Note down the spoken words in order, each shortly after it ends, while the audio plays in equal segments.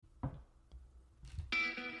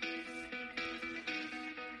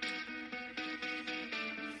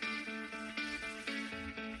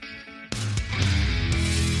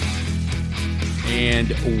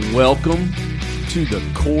and welcome to the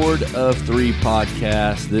Chord of Three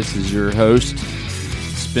podcast. This is your host,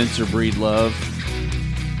 Spencer Breedlove,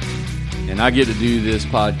 and I get to do this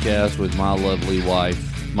podcast with my lovely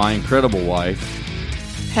wife, my incredible wife.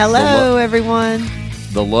 Hello, everyone.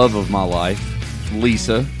 The love of my life,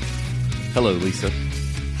 Lisa. Hello, Lisa.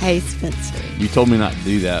 Hey, Spencer. You told me not to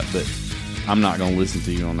do that, but I'm not going to listen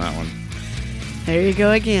to you on that one. There you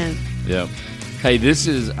go again. Yep. Hey, this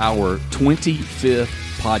is our 25th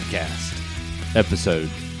podcast episode.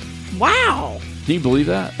 Wow. Can you believe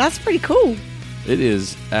that? That's pretty cool. It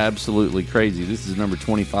is absolutely crazy. This is number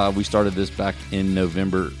 25. We started this back in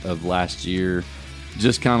November of last year,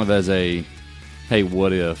 just kind of as a, hey,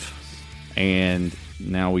 what if? And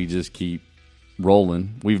now we just keep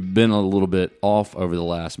rolling. We've been a little bit off over the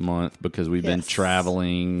last month because we've been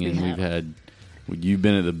traveling and you've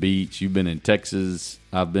been at the beach. You've been in Texas.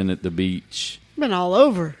 I've been at the beach. Been all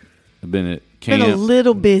over. I've been at camp. Been a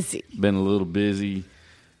little busy.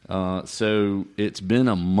 So it's been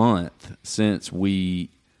a month since we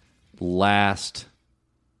last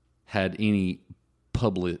had any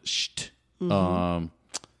published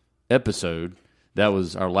episode. That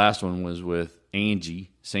was our last one was with Angie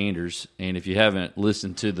Sanders. And if you haven't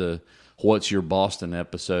listened to the What's Your Boston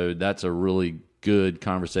episode, that's a really good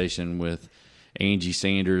conversation with Angie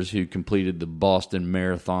Sanders, who completed the Boston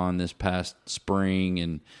Marathon this past spring.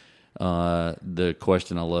 And the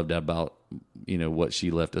question I loved about, what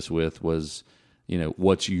she left us with was,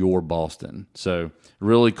 what's your Boston? So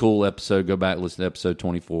really cool episode. Go back and listen to episode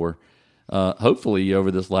 24. Hopefully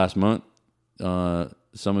over this last month,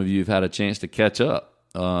 some of you have had a chance to catch up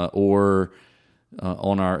or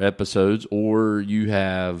on our episodes, or you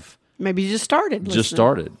have maybe you just started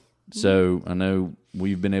listening. So I know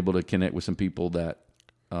we've been able to connect with some people that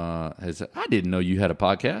I didn't know you had a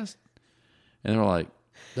podcast, and they're like,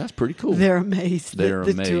 that's pretty cool. They're amazed that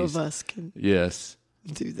the two of us can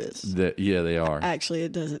do this. They are. Actually,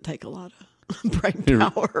 it doesn't take a lot of brain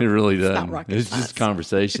power. It really does. It's not rocket It's science. just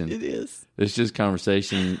conversation. It is. It's just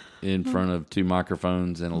conversation in front of two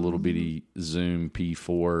microphones and a little bitty Zoom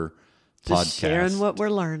P4 Just podcast. sharing what we're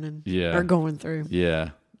learning or going through.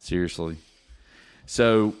 Yeah, seriously.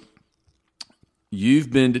 So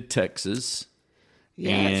you've been to Texas.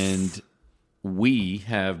 Yes. And we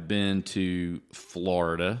have been to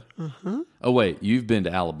Florida. Uh-huh. Oh, wait. You've been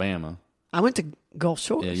to Alabama. I went to Gulf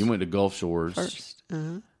Shores. Yeah, you went to Gulf Shores. First.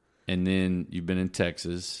 Uh-huh. And then you've been in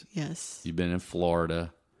Texas. Yes. You've been in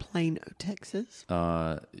Florida. Plano, Texas.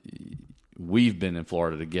 We've been in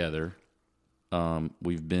Florida together.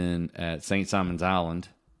 We've been at St. Simon's Island,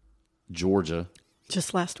 Georgia.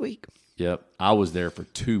 Just last week. Yep. I was there for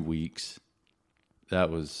 2 weeks.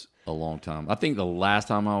 That was a long time. I think the last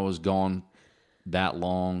time I was gone that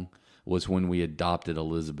long was when we adopted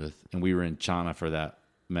Elizabeth, and we were in China for that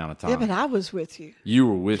amount of time. Yeah, but I was with you. You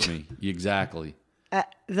were with me. Exactly.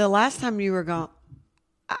 The last time you were gone,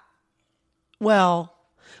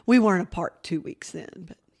 we weren't apart 2 weeks then.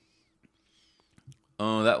 But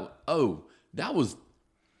that was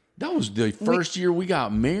the first year we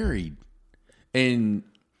got married, and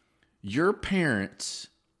your parents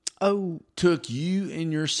took you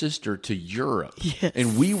and your sister to Europe. Yes.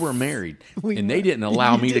 And we were married, and they didn't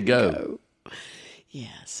allow me to go. Yeah,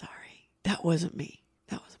 sorry. That wasn't me.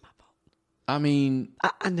 That wasn't my fault. I mean,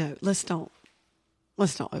 I know. Let's don't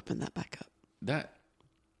open that back up.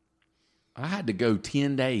 I had to go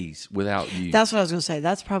 10 days without you. That's what I was going to say.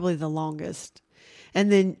 That's probably the longest.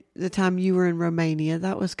 And then the time you were in Romania,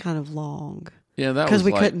 that was kind of long. Yeah, that was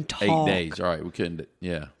we like couldn't talk 8 days. All right, we couldn't.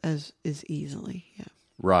 Yeah, as easily. Yeah.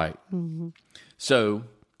 Right. Mm-hmm. So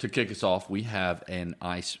to kick us off, we have an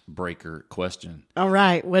icebreaker question. All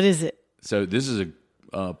right. What is it? So this is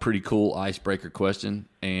a pretty cool icebreaker question,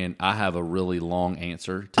 and I have a really long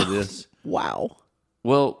answer to this. Wow.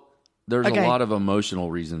 Well, there's a lot of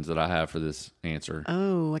emotional reasons that I have for this answer.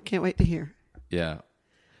 Oh, I can't wait to hear. Yeah.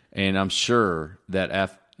 And I'm sure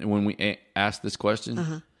that when we ask this question,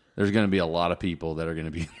 there's going to be a lot of people that are going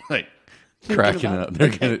to be like cracking up. They're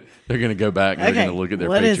going to go back and they're going to look at their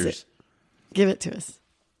pictures. Is it? Give it to us.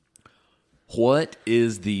 What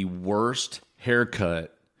is the worst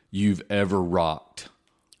haircut you've ever rocked?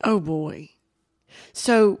 Oh boy.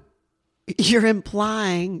 So you're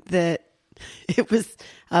implying that it was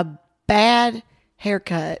a bad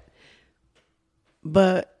haircut,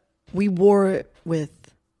 but we wore it with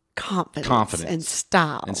confidence and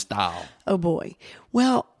style. Oh boy.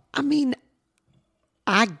 Well, I mean,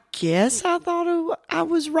 I guess I thought I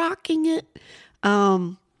was rocking it.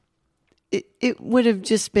 It would have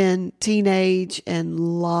just been teenage and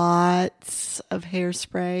lots of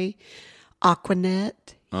hairspray. Aquanet,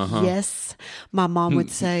 Yes. My mom would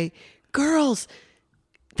say, girls,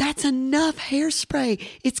 that's enough hairspray.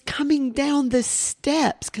 It's coming down the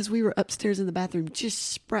steps, because we were upstairs in the bathroom. Just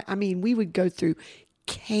spray. I mean, we would go through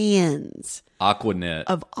cans Aquanet.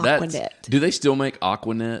 of Aquanet. Do they still make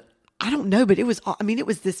Aquanet? I don't know, but it was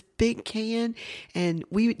this big can, and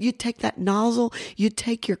you'd take that nozzle, you'd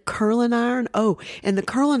take your curling iron. Oh, and the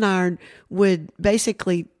curling iron would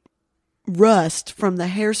basically rust from the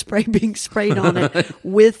hairspray being sprayed on it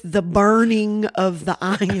with the burning of the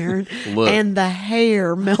iron and the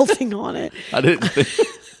hair melting on it. I didn't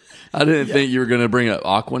think you were going to bring up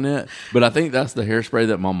Aquanet, but I think that's the hairspray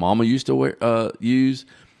that my mama used to use.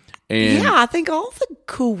 And yeah, I think all the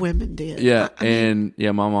cool women did. Yeah,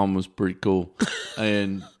 my mom was pretty cool,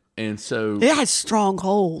 and so it had strong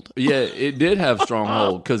hold. Yeah, it did have strong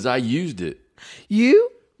hold because I used it. You?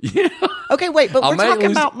 Yeah. Okay, wait, but we're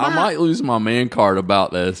talking about I might lose my man card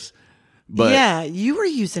about this, but yeah, you were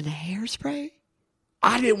using hairspray.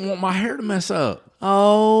 I didn't want my hair to mess up.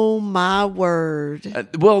 Oh my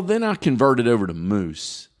word! Well, then I converted over to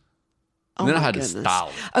mousse. Oh, then I had to style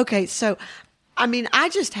it. Okay, so I mean, I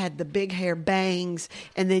just had the big hair bangs,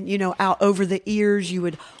 and then, out over the ears, you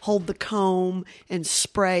would hold the comb and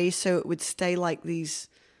spray so it would stay like these.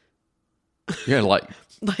 Yeah, like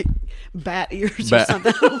bat ears or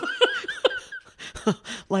something.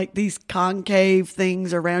 Like these concave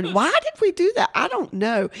things around. Why did we do that? I don't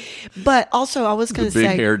know. But also, I was going to say. The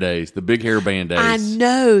big hair days, the big hair band days. I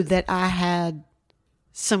know that I had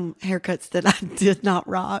some haircuts that I did not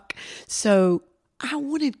rock. So I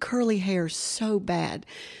wanted curly hair so bad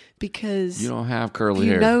because you don't have curly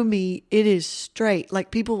hair. You know me, it is straight.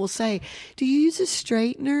 Like people will say, "Do you use a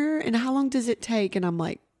straightener? And how long does it take?" And I'm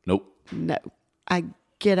like, "Nope, no." I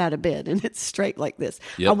get out of bed and it's straight like this.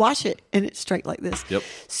 Yep. I wash it and it's straight like this. Yep.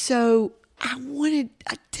 So I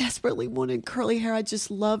desperately wanted curly hair. I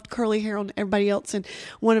just loved curly hair on everybody else. And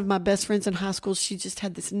one of my best friends in high school, she just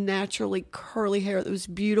had this naturally curly hair that was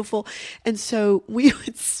beautiful. And so we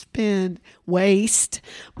would waste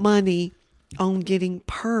money on getting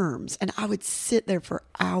perms. And I would sit there for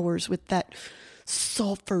hours with that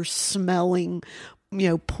sulfur smelling,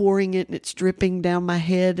 pouring it and it's dripping down my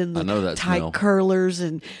head and the tight smell. Curlers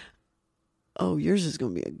and oh, yours is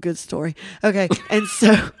going to be a good story. Okay. And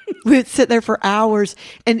so we'd sit there for hours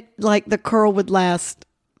and like the curl would last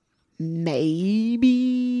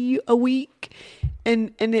maybe a week.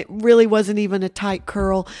 And it really wasn't even a tight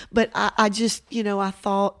curl. But I just, I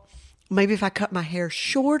thought maybe if I cut my hair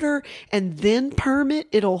shorter and then perm it,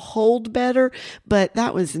 it'll hold better. But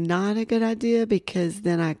that was not a good idea because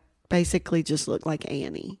then I basically just looked like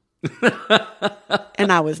Annie.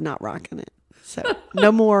 And I was not rocking it. So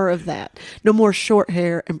no more of that. No more short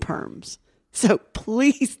hair and perms. So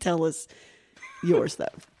please tell us yours, though.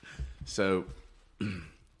 So,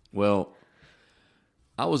 well,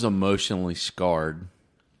 I was emotionally scarred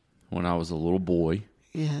when I was a little boy.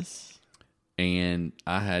 Yes. And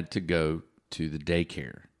I had to go to the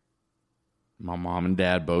daycare. My mom and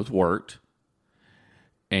dad both worked.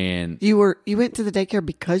 And you went to the daycare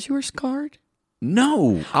because you were scarred?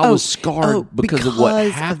 No, I was scarred because of what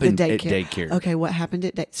happened at daycare. Okay, what happened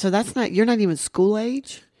at daycare? So you're not even school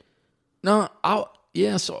age? No,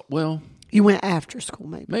 you went after school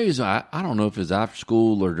maybe. Maybe I don't know if it was after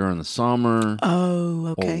school or during the summer.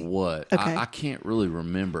 Oh, okay. Or what. Okay. I can't really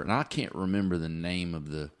remember. And I can't remember the name of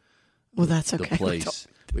the that's okay. place.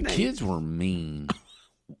 But kids were mean.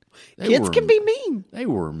 Kids can be mean. They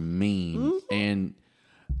were mean. Mm-hmm. And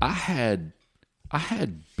I had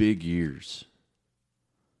big ears.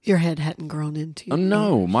 Your head hadn't grown into your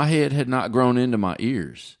no, ears. My head had not grown into my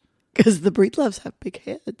ears. Because the Breedloves have big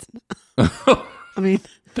heads. I mean,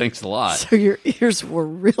 thanks a lot. So your ears were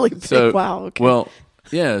really big. Wow. Okay. Well,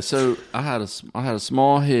 yeah. So I had a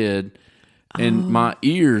small head, and my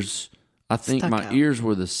ears. I think my ears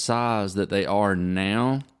were the size that they are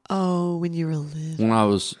now. Oh, when you were little. When I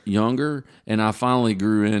was younger, and I finally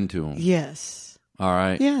grew into them. Yes. All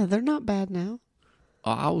right. Yeah, they're not bad now.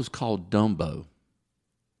 I was called Dumbo.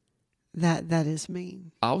 That is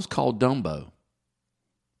mean. I was called Dumbo.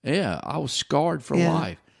 Yeah, I was scarred for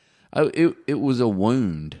life. It was a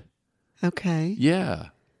wound. Okay. Yeah.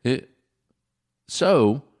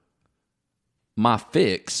 So my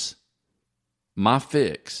fix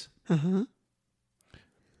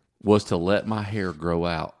was to let my hair grow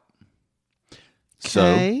out.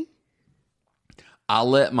 Okay. So I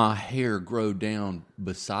let my hair grow down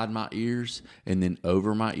beside my ears and then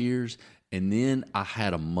over my ears, and then I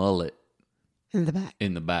had a mullet in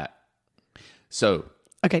the back. So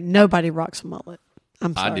okay, nobody rocks a mullet.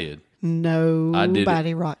 I'm sorry. I did.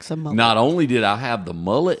 Nobody rocks a mullet. Not only did I have the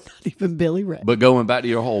mullet, Not even Billy Ray. but going back to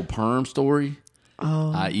your whole perm story,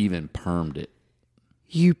 I even permed it.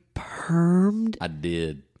 You permed I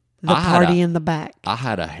did. the party in the back. I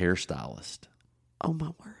had a hairstylist. Oh, my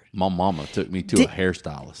word. My mama took me to a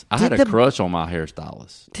hairstylist. I had did a the- crush on my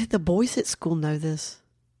hairstylist. Did the boys at school know this?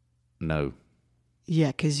 No. Yeah,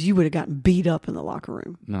 because you would have gotten beat up in the locker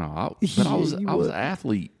room. No, I Yeah, was you I was would. an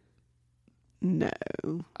athlete. No.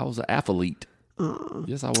 I was an athlete.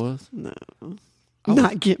 Yes, I was. No. I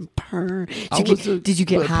Not getting perm. Did you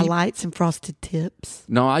get but highlights and frosted tips?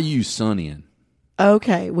 No, I used Sun-In.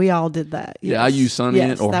 Okay, we all did that. Yeah, I yes. used Sun-In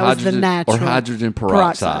Yes, or that was the hydrogen natural or hydrogen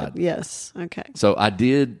peroxide. Yes. Okay. So I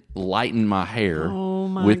did lighten my hair Oh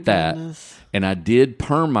my with that, goodness. and I did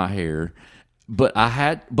perm my hair. But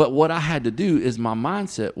what I had to do is my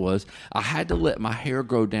mindset was I had to let my hair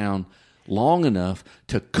grow down long enough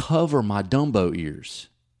to cover my Dumbo ears.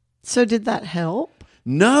 So did that help?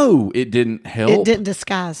 No, it didn't help. It didn't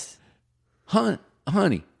disguise.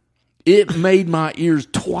 Honey, it made my ears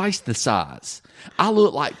twice the size. I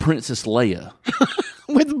look like Princess Leia.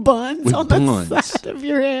 With buns With on buns. the side of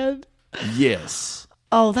your head. Yes.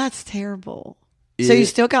 Oh, that's terrible. So you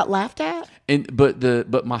still got laughed at? But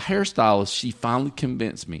my hairstylist, she finally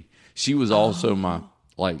convinced me. She was also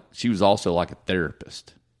she was also like a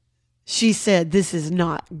therapist. She said this is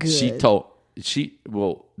not good.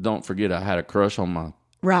 Well, don't forget I had a crush on my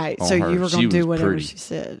Right. on So her. you were She going to do was whatever pretty. she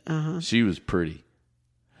said. Uh-huh. She was pretty.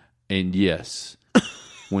 And yes,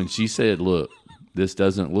 when she said, "Look, this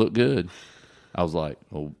doesn't look good," I was like,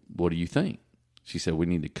 "Well, what do you think?" She said, "We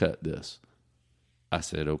need to cut this." I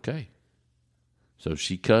said, "Okay." So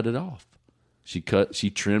she cut it off. She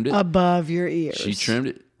trimmed it. Above your ears. She trimmed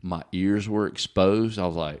it. My ears were exposed. I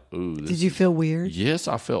was like, "Ooh." Did you feel weird? Yes,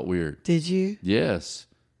 I felt weird. Did you? Yes.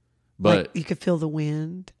 But Like you could feel the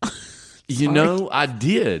wind. you know, I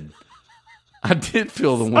did. I did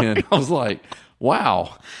feel the wind. I was like,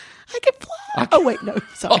 "Wow." I could fly. Oh wait, no.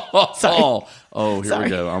 Sorry. Sorry. Oh, here Sorry. we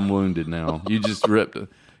go. I'm wounded now. You just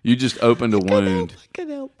you just opened a wound. I could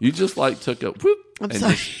help. You just like took a whoop. I'm and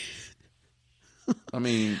sorry. I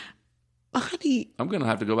mean, Honey, I'm going to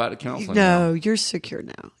have to go back to counseling now. no, you're secure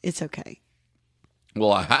now. It's okay.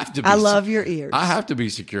 Well, I have to be. I love your ears. I have to be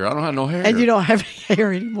secure. I don't have no hair. And you don't have any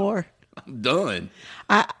hair anymore. I'm done.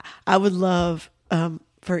 I would love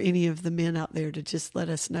for any of the men out there to just let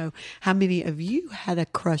us know how many of you had a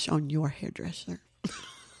crush on your hairdresser.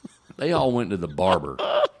 They all went to the barber.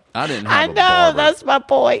 I didn't I have a know, barber. that's my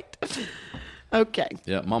point. Okay.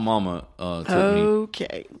 Yeah, my mama took me.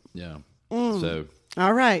 Okay. Yeah. So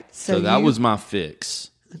All right. So that you- was my fix.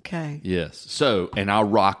 okay. Yes. So, and I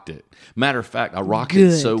rocked it. Matter of fact, I rocked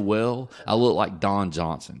Good. it so well, I looked like Don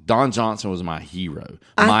Johnson. Don Johnson was my hero.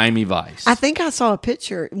 Miami Vice. I think I saw a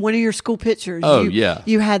picture, one of your school pictures. Oh, you, yeah.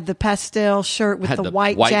 You had the pastel shirt with had the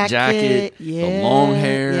white jacket. Yeah. the long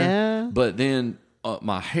hair. Yeah. But then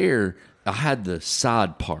my hair, I had the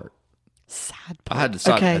side part. Side I had the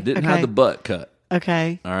side. Okay, I didn't okay. have the butt cut.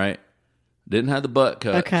 Okay. All right. Didn't have the butt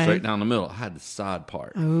cut Okay. straight down the middle. I had the side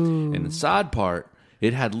part. And the side part,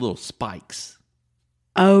 it had little spikes.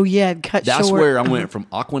 Oh, yeah. Cut That's short. where I went from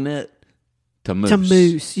Aquanet to Moose. To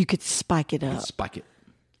mousse. You could spike it up. Spike it.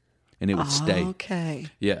 And it would stay. Okay.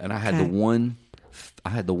 Yeah, and I had Okay. the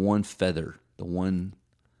one feather. The one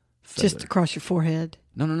feather. Just across your forehead.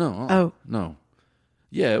 No. Oh. No.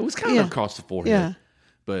 Yeah, it was kind Yeah. of across the forehead. Yeah.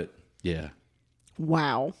 But yeah.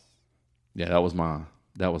 Wow. Yeah, that was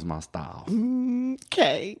my style.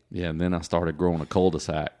 Okay. Yeah, and then I started growing a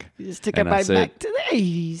cul-de-sac. You just took And it I right said- back to the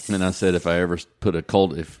 80s. And I said if I ever put a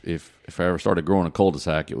if I ever started growing a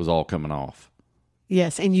cul-de-sac, it was all coming off.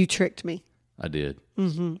 Yes, and you tricked me. I did.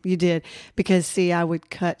 You did. Because, see, I would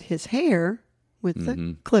cut his hair with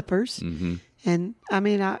the clippers. And, I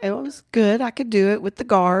mean, it was good. I could do it with the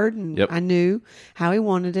guard, and Yep. I knew how he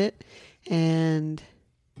wanted it. And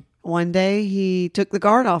one day he took the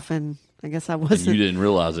guard off, and I guess I And wasn't. you didn't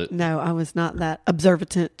realize it. No, I was not that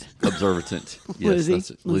observant. Observant. Yes, Lizzie.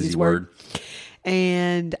 that's it. Lizzie's Lizzie word. word.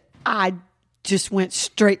 And I just went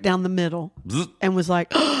straight down the middle Bzz. and was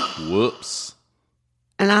like, Whoops.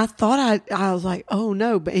 and I thought I was like, oh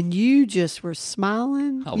no, and you just were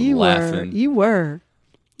smiling. I was you laughing.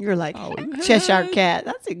 You're like, Cheshire Cat.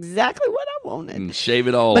 That's exactly what I wanted. And shave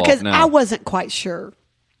it all Because off now. I wasn't quite sure.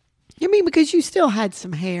 I mean, because you still had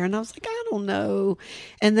some hair, and I was like, I don't know.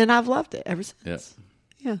 And then I've loved it ever since.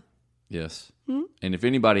 Yeah. Yeah. Yes. And if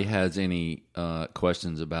anybody has any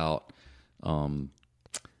questions about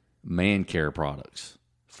man care products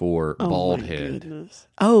for bald my head, goodness.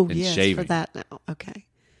 Oh, and yes, for shaving. that now. Okay.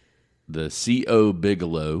 the CO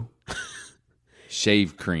Bigelow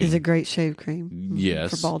shave cream. Is a great shave cream.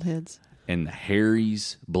 Yes. For bald heads. And the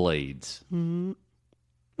Harry's blades.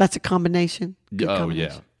 That's a combination. Good Oh,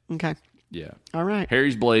 combination. yeah. Okay. Yeah. All right.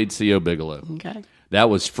 Harry's blades, C.O. Bigelow. Okay. That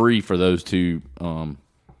was free for those two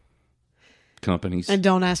companies. And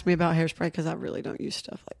don't ask me about hairspray because I really don't use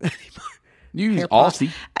stuff like that anymore. You use hair product.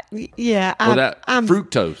 Aussie Yeah. or that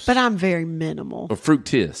fructose. But I'm very minimal. Or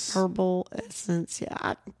fructis. Herbal essence.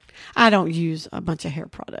 Yeah. I don't use a bunch of hair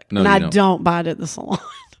product. No, and you I don't. don't buy it at the salon.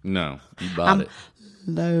 No, you bought it.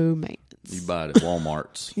 Low maintenance. You buy it at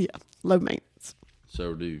Walmart's. Yeah. Low maintenance.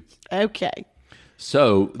 So do. Okay.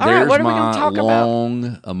 So All right, there's what are we my gonna talk about?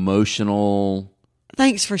 long, emotional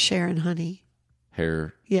Thanks for sharing, honey.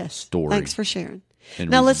 hair Yes. story. Thanks for sharing. and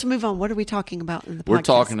Now reason. let's move on. What are we talking about in the podcast? We're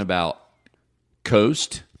talking about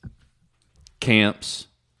coast, camps,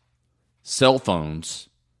 cell phones,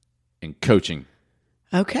 and coaching.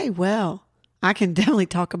 Okay, well, I can definitely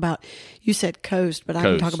talk about, you said coast, but I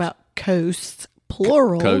can talk Coast. about coasts,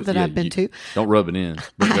 plural, Coast, that yeah, I've been to. Don't rub it in,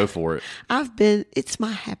 but go for it. I've been, it's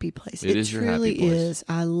my happy place. It is your happy truly place. is.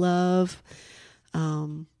 I love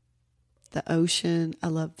the ocean. I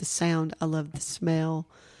love the sound. I love the smell.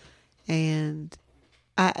 And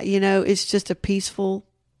it's just it's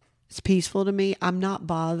peaceful to me. I'm not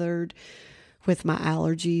bothered with my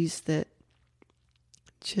allergies that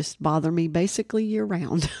just bother me basically year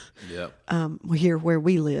round. Yep. Here where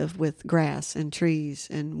we live with grass and trees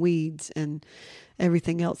and weeds and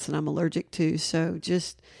everything else that I'm allergic to. So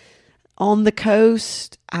just on the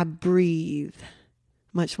coast, I breathe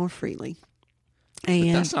much more freely.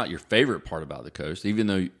 And That's not your favorite part about the coast, even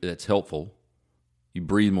though that's helpful. You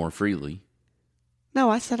breathe more freely.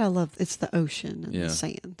 no, I said it's the ocean and Yeah. the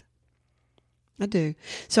sand. I do.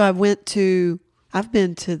 So I've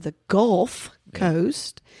been to the Gulf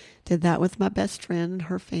Coast, did that with my best friend and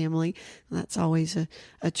her family. And that's always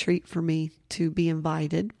a treat for me to be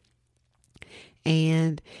invited.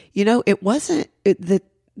 And, it wasn't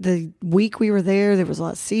the week we were there was a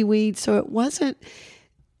lot of seaweed. So it wasn't,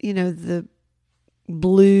 the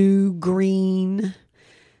blue, green,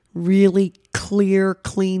 really clear,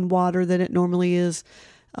 clean water that it normally is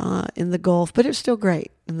in the Gulf, but it was still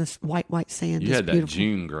great. And this white sand You is had that beautiful.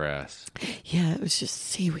 June grass. Yeah, it was just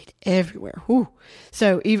seaweed everywhere. Whew.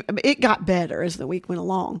 So it got better as the week went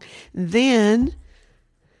along. Then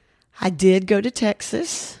I did go to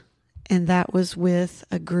Texas, and that was with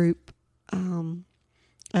a group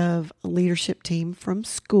of a leadership team from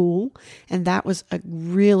school, and that was a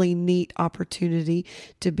really neat opportunity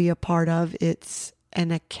to be a part of. It's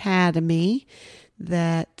an academy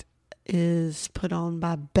that is put on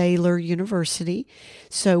by Baylor University.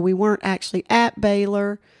 So we weren't actually at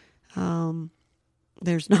Baylor.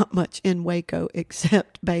 There's not much in Waco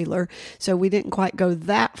except Baylor. So we didn't quite go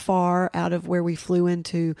that far out of where we flew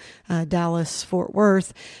into Dallas, Fort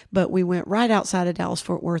Worth, but we went right outside of Dallas,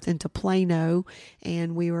 Fort Worth into Plano,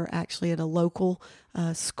 and we were actually at a local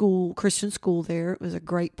school, Christian school there. It was a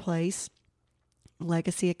great place,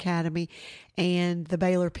 Legacy Academy, and the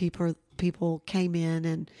Baylor people came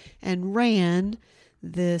in and ran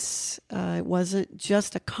this. It wasn't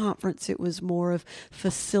just a conference. It was more of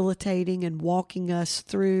facilitating and walking us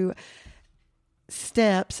through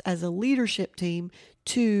steps as a leadership team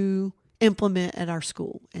to implement at our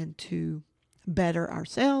school and to better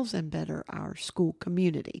ourselves and better our school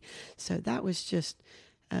community. So that was just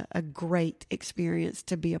a great experience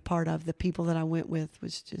to be a part of. The people that I went with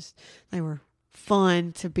they were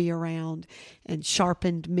fun to be around and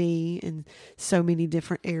sharpened me in so many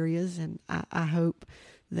different areas. And I hope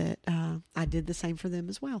that I did the same for them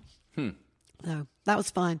as well. So that was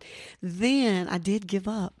fun. Then I did give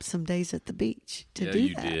up some days at the beach to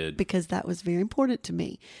do that did. because that was very important to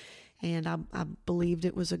me. And I believed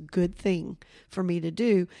it was a good thing for me to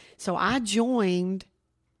do. So I joined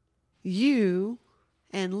you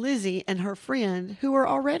and Lizzie and her friend who were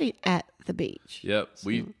already at the beach. Yep.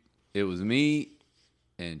 It was me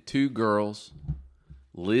and two girls,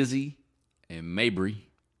 Lizzie and Mabry.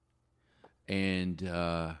 And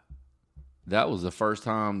that was the first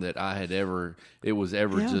time that I had ever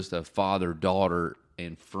just a father, daughter,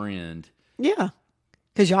 and friend. Yeah.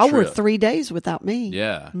 Because y'all were Trip. 3 days without me.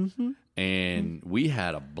 Yeah. And we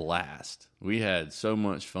had a blast. We had so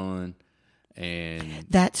much fun. And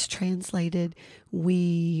That's translated.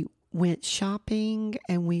 We went shopping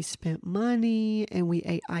and we spent money and we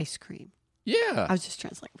ate ice cream. yeah. I was just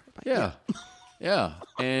translating for everybody. Yeah. Yeah.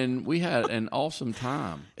 And we had an awesome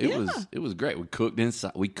time. It was great. We cooked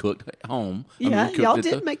inside. We cooked at home. Yeah, we cooked y'all at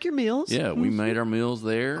did make your meals. Yeah, we made our meals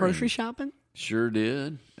there. Grocery and shopping. Sure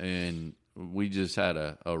did. And we just had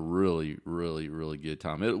a really, really, really good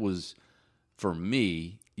time. It was, for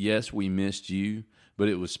me, yes, we missed you, but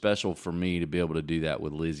it was special for me to be able to do that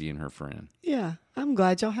with Lizzie and her friend. Yeah, I'm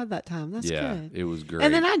glad y'all had that time. That's Yeah, good. it was great.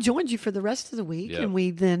 And then I joined you for the rest of the week, Yep. and we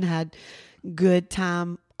then had good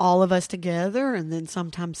time, all of us together, and then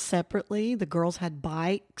sometimes separately. The girls had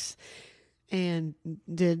bikes and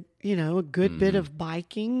did, a good bit of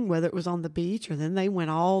biking, whether it was on the beach or then they went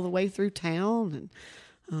all the way through town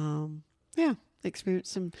and,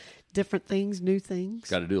 experienced some different things, new things.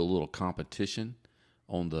 Got to do a little competition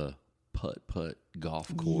on the putt-putt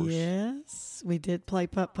golf course. Yes, we did play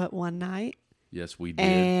putt-putt one night. Yes, we did.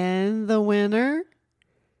 And the winner,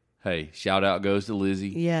 Hey, shout out goes to Lizzie.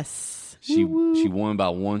 yes, She won by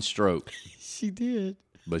one stroke, she did.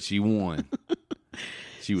 but she won.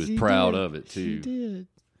 She was She proud did. of it She too.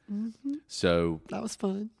 did. So That was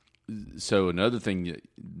fun. another thing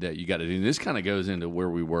that you got to do, and this kind of goes into where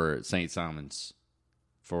we were at St. Simon's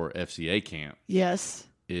for FCA camp, Yes.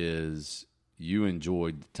 is you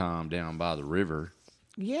enjoyed the time down by the river.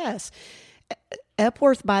 Yes.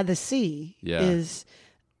 Epworth by the Sea Yeah. is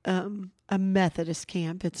a Methodist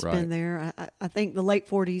camp. It's Right. been there, I think, the late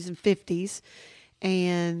 40s and 50s.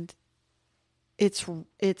 And it's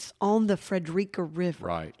on the Frederica River.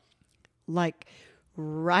 Right. Like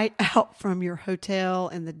right out from your hotel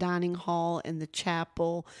and the dining hall and the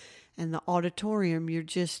chapel and the auditorium.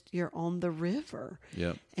 You're on the river.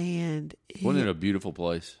 Yep. And Wasn't it a beautiful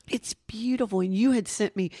place? it's beautiful. And you had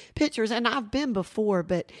sent me pictures, and I've been before,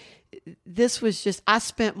 but this was just, I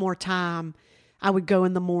spent more time. I would go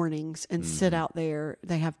in the mornings and sit out there.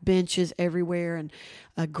 They have benches everywhere and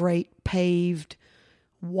a great paved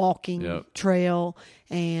walking Yep. trail.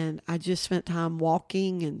 And I just spent time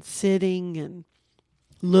walking and sitting and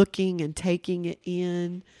looking and taking it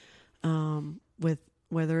in, with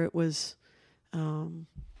whether it was,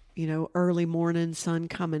 early morning sun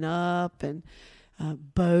coming up and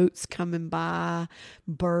boats coming by,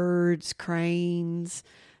 birds, cranes.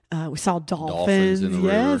 We saw dolphins. in the river.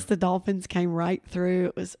 Yes, the dolphins came right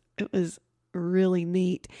through. It was really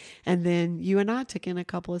neat. And then you and I took in a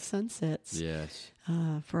couple of sunsets Yes.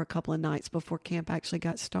 for a couple of nights before camp actually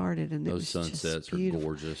got started. And it Those was just sunsets are beautiful.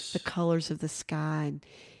 gorgeous. The colors of the sky,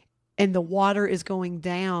 and the water is going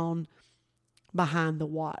down behind the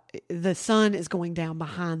water. The sun is going down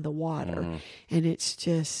behind the water, Uh-huh. and it's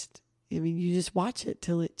just, you just watch it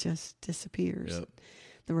till it just disappears. Yep.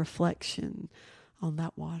 The reflection on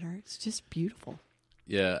that water, it's just beautiful,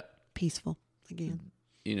 Yeah. peaceful again.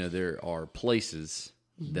 There are places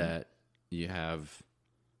Mm-hmm. that you have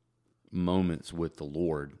moments with the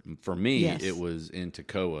Lord. For me, Yes. it was in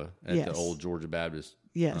Toccoa at Yes. the old Georgia Baptist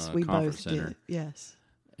Yes, we Conference both Center. did. Yes,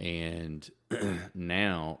 And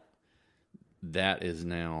now that is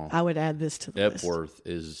now I would add this to the list. Epworth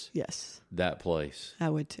is Yes, that place I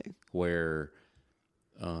would too. where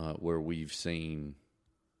we've seen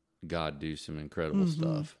God do some incredible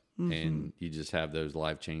stuff. And you just have those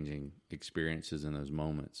life-changing experiences in those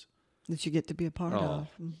moments. That you get to be a part Oh, of.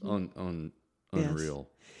 Yes. unreal.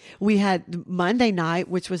 We had Monday night,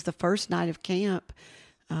 which was the first night of camp.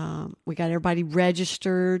 We got everybody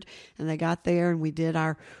registered, and they got there, and we did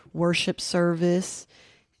our worship service,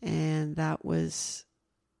 and that was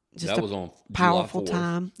just That was on powerful July 4th.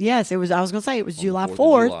 time. Yes, it was. I was going to say it was July 4th of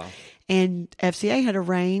 4th, July. and FCA had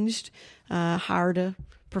arranged, hired a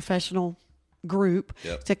professional group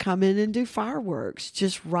Yep. to come in and do fireworks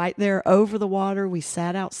just right there over the water. We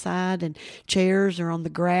sat outside and chairs or on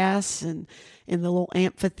the grass and in the little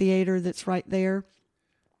amphitheater that's right there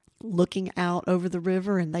looking out over the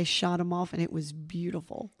river, and they shot them off, and it was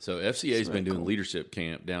beautiful. So FCA's been doing cool. leadership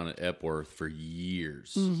camp down at Epworth for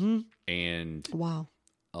years. And Wow.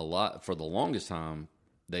 for the longest time,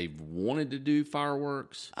 they've wanted to do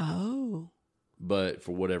fireworks, Oh, but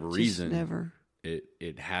for whatever just reason, never.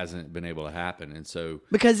 it hasn't been able to happen. And so,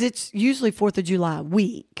 Because it's usually 4th of July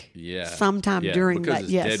week. yeah. Sometime Yeah, during because that.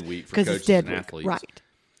 it's Yes. dead week for because coaches it's dead and week. athletes. Right.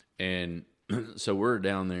 And so we're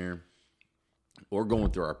down there, we're going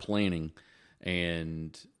through our planning,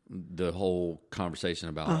 and the whole conversation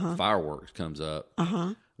about fireworks comes up.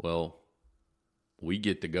 Well, we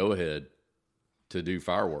get the go ahead to do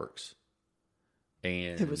fireworks.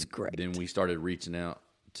 And It was great. Then we started reaching out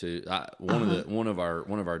to one of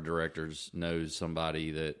our directors knows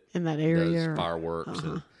somebody that In that area. does or- fireworks.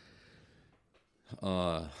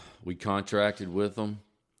 And, we contracted with them,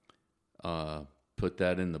 put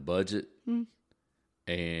that in the budget,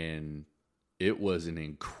 and it was an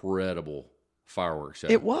incredible fireworks show.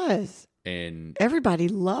 It was. And Everybody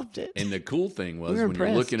loved it. the cool thing was We were when you're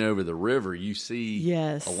impressed. looking over the river, you see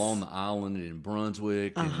Yes. along the island in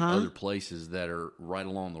Brunswick and other places that are right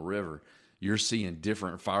along the river, you're seeing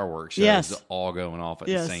different fireworks shows Yes. all going off at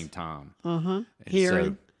Yes. the same time. Uh-huh. And Hearing.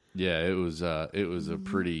 so Yeah, it was a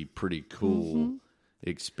pretty cool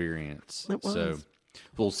experience. It was. So,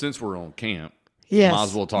 well, since we're on camp, Yes, might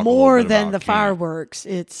as well talk more a little bit than about the camp. fireworks.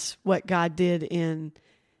 It's what God did in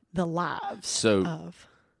the lives So, of.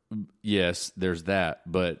 yes, there's that,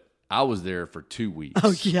 but I was there for 2 weeks.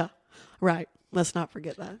 Oh yeah, right. Let's not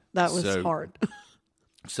forget that. That was So- hard.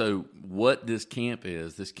 So what this camp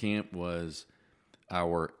was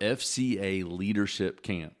our FCA leadership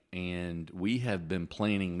camp. And we have been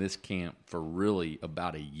planning this camp for really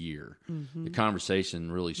about a year. The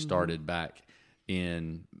conversation really started back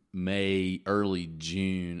in May, early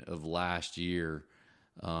June of last year,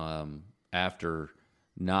 after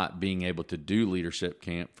not being able to do leadership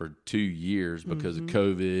camp for 2 years because of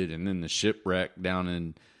COVID, and then the shipwreck down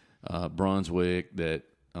in Brunswick that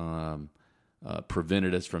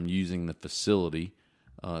prevented us from using the facility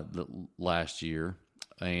last year.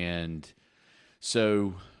 And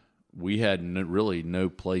so we had really no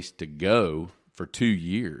place to go for 2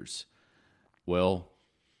 years. Well,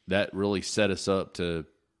 that really set us up to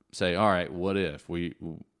say, all right, what if we're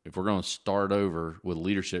going to start over with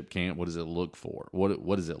leadership camp, what does it look for?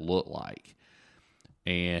 What does it look like?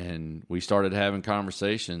 And we started having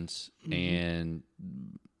conversations and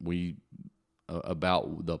we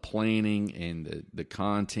about the planning and the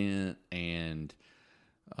content, and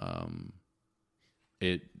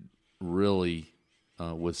it really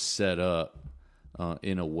was set up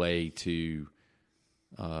in a way to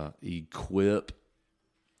equip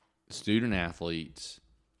student athletes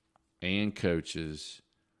and coaches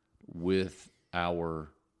with our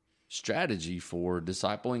strategy for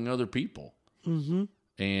discipling other people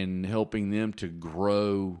and helping them to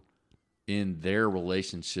grow in their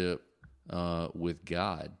relationship with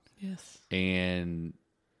God. Yes. And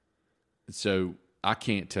so I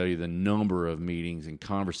can't tell you the number of meetings and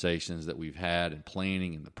conversations that we've had and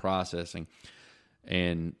planning and the processing.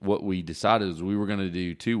 And what we decided is we were going to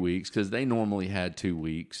do 2 weeks, because they normally had 2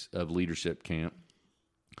 weeks of leadership camp.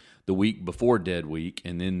 The week before Dead Week,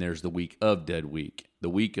 and then there's the week of Dead Week. The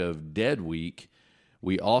week of Dead Week,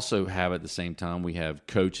 we also have at the same time, we have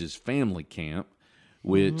Coaches Family Camp,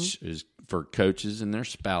 which is for coaches and their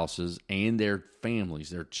spouses and their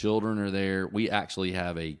families. Their children are there. We actually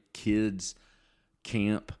have a kids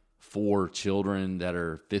camp for children that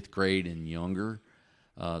are 5th grade and younger.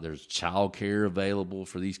 There's childcare available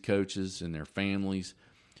for these coaches and their families,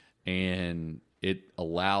 and it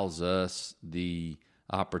allows us the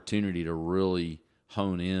opportunity to really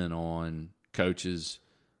hone in on coaches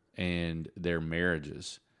and their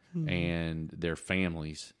marriages and their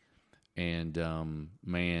families. And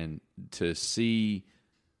man, to see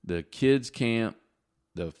the kids camp,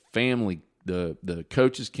 the family, the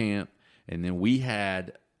coaches camp, and then we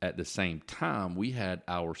had at the same time we had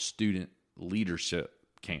our student leadership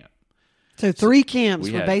camp. So 3 camps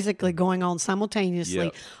we were had- basically going on simultaneously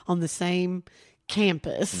Yep. on the same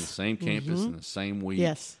campus. In the same campus in the same week.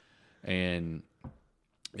 Yes. And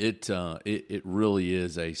it really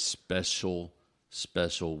is a special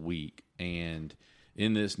week. And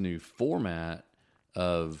in this new format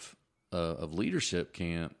of leadership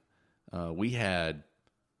camp, we had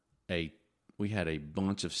a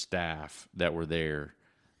bunch of staff that were there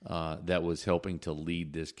that was helping to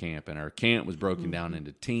lead this camp. And our camp was broken down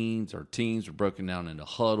into teams. Our teams were broken down into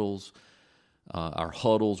huddles. Our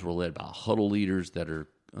huddles were led by huddle leaders that are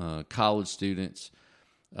college students.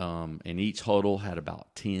 And each huddle had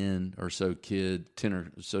about 10 or so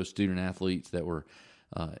student athletes that were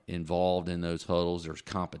involved in those huddles. There's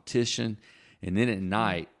competition. And then at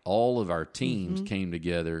night, all of our teams came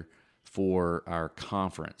together for our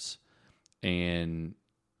conference. And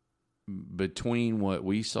between what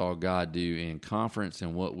we saw God do in conference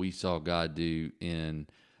and what we saw God do in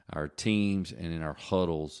our teams and in our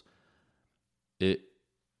huddles,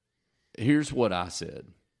 here's what I said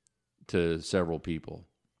to several people.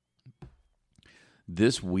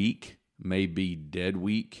 This week may be dead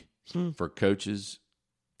week for coaches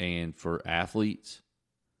and for athletes,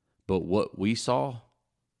 but what we saw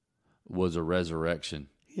was a resurrection.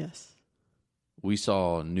 Yes. We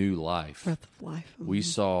saw new life. Breath of life. We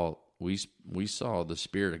saw the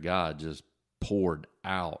Spirit of God just poured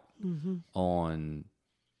out on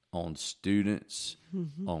students,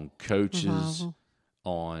 on coaches, Revival.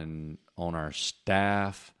 on our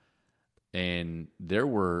staff, and there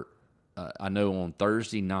were I know on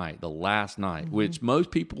Thursday night, the last night, which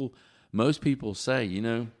most people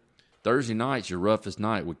say, Thursday night's your roughest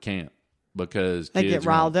night with camp because They kids get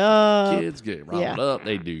riled up. Kids get riled Yeah. up.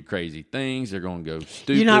 They do crazy things. They're going to go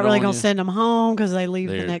stupid. You're not really on going you. to send them home because they leave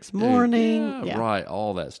the They're- next morning. Yeah, right.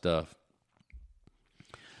 All that stuff.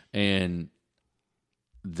 And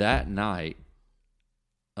that night,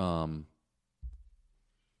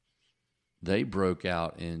 they broke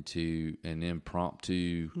out into an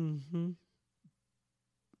impromptu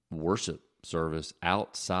worship service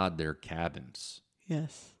outside their cabins.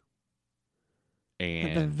 Yes. And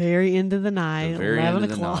At the very end of the night, the very 11 end of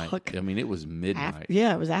the o'clock. night, I mean, it was midnight.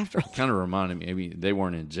 Yeah, it was after. Kind of reminded me, I mean, they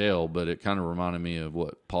weren't in jail, but it kind of reminded me of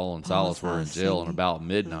what Paul and Silas were in jail. And about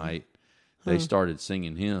midnight, they started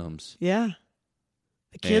singing hymns. Yeah.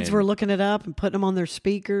 The kids And- were looking it up and putting them on their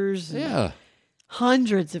speakers. Yeah.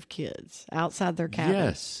 Hundreds of kids outside their cabin.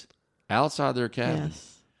 Yes. Outside their cabin.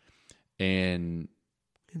 Yes. And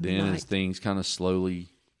In the then night. as things kind of slowly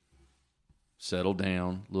settled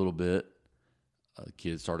down a little bit,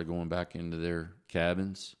 kids started going back into their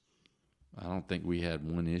cabins. I don't think we had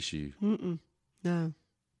one issue. No.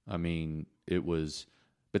 I mean, it was,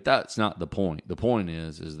 but that's not the point. The point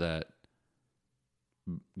is that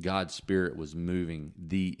God's Spirit was moving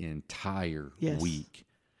the entire Yes. week.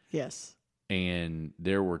 Yes. And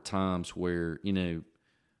there were times where, you know,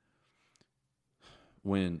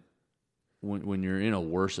 when you're in a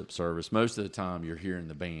worship service, most of the time you're hearing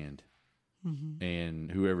the band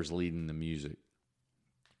and whoever's leading the music.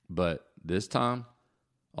 But this time,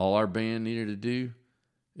 all our band needed to do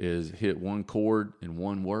is hit one chord and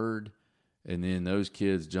one word, and then those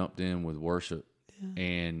kids jumped in with worship. Yeah.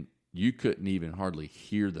 And you couldn't even hardly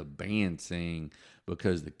hear the band sing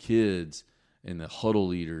because the kids and the huddle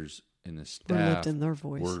leaders and the staff Were lifting their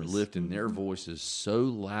voices. were lifting their voices so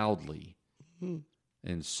loudly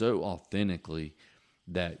and so authentically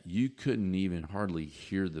that you couldn't even hardly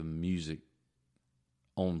hear the music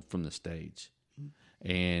from the stage.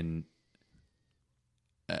 And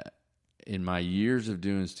in my years of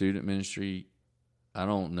doing student ministry, I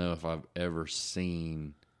don't know if I've ever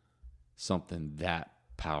seen something that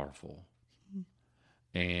powerful.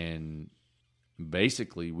 And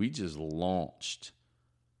basically, we just launched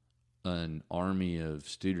an army of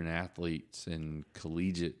student athletes and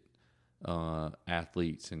collegiate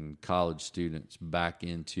athletes and college students back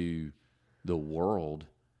into the world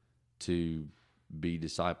to be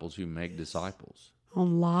disciples who make disciples.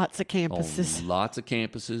 On lots of campuses. On lots of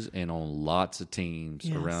campuses and on lots of teams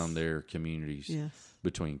Yes. around their communities. Yes.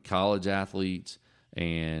 Between college athletes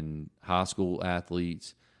and high school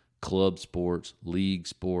athletes, club sports, league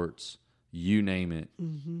sports, you name it.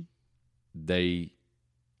 They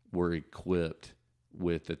were equipped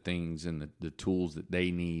with the things and the tools that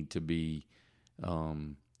they need to be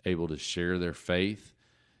able to share their faith,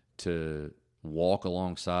 to walk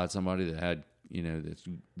alongside somebody that had, you know,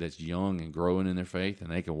 that's young and growing in their faith, and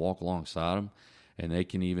they can walk alongside them, and they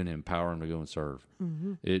can even empower them to go and serve.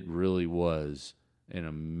 It really was an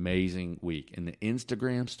amazing week. And the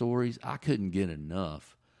Instagram stories, I couldn't get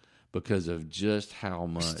enough because of just how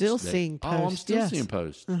much. Still seeing Oh, I'm posts, still yes. seeing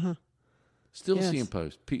posts. Still Yes. seeing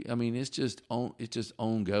posts. I mean, it's just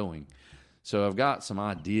ongoing. So I've got some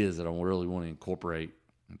ideas that I really want to incorporate.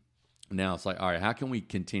 Now it's like, all right, how can we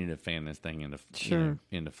continue to fan this thing into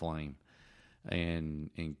into flame, and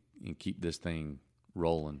keep this thing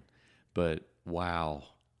rolling? But wow.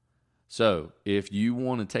 So if you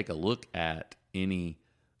want to take a look at any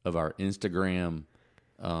of our Instagram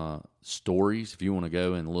stories, if you want to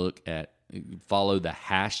go and look at, follow the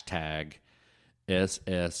hashtag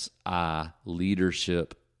SSI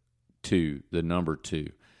Leadership 2, the number 2.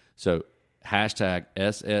 So hashtag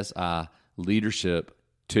SSI Leadership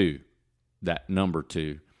 2, that number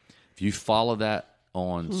 2. If you follow that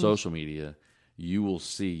on social media, you will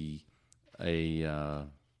see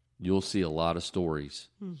you'll see a lot of stories.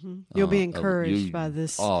 You'll be encouraged by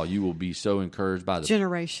this Oh, you will be so encouraged by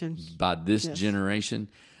generation. by this Yes. generation.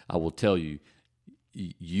 I will tell you,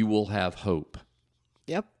 you will have hope.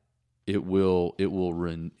 Yep. It will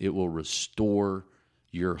restore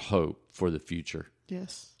your hope for the future,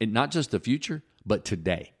 Yes. and not just the future, but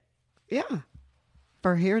today. Yeah.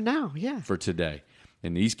 For here and now. Yeah. For today.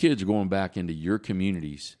 And these kids are going back into your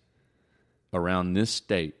communities around this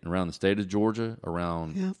state, around the state of Georgia,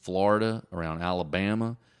 around Yep. Florida, around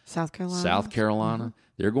Alabama, South Carolina. South Carolina.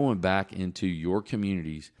 They're going back into your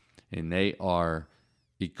communities, and they are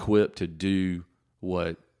equipped to do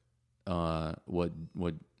what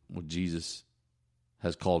Jesus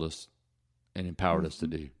has called us and empowered us to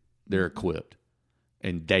do. They're equipped,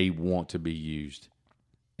 and they want to be used,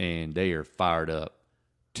 and they are fired up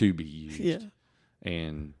to be used. Yeah.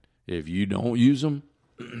 And if you don't use them,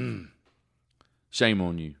 shame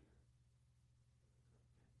on you.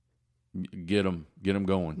 Get them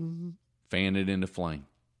going. Fan it into flame.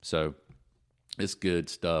 So it's good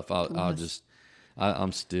stuff.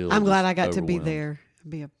 I'm still. I'm glad just I got to be overwhelmed. there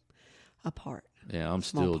and be a part. Yeah, I'm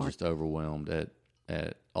Small still part. just overwhelmed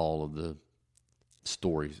at all of the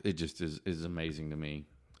stories. It just is amazing to me.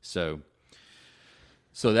 So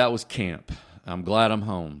that was camp. I'm glad I'm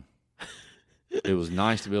home. It was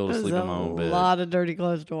nice to be able to sleep in my own bed. A lot of dirty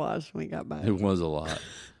clothes to wash when we got back. It was a lot,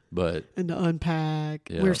 but and to unpack.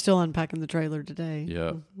 Yeah. We're still unpacking the trailer today.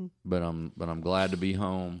 yeah. But I'm glad to be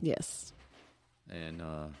home Yes. and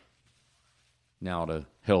now to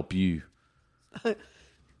help you.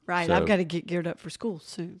 Right. So- I've got to get geared up for school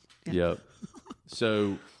soon. Yeah. Yep.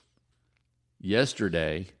 So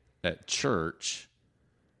yesterday at church,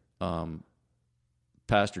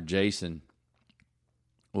 Pastor Jason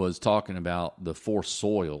was talking about the 4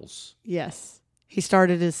 soils Yes. He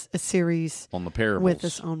started a series on the parables with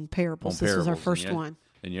us on parables. This was our first And one.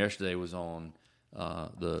 And yesterday was on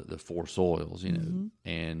the 4 soils, you know, Mm-hmm.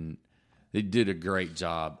 and they did a great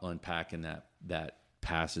job unpacking that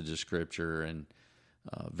passage of scripture, and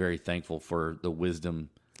very thankful for the wisdom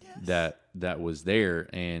that was there.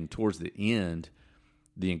 And towards the end,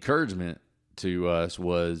 the encouragement to us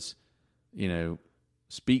was, you know,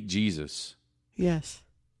 speak Jesus. Yes.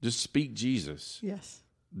 Just speak Jesus. Yes.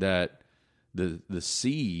 That the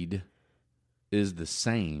seed is the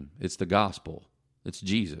same. It's the gospel. It's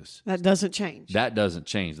Jesus. That doesn't change. That doesn't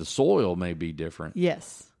change. The soil may be different,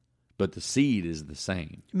 Yes. but the seed is the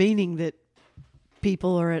same. Meaning that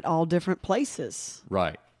people are at all different places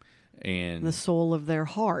Right. in And the soul of their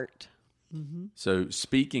heart. so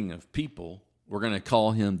speaking of people, we're going to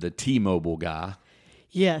call him the T-Mobile guy.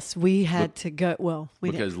 Yes, we had to go. Well,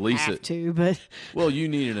 we Because didn't Lisa- have to, but Well, you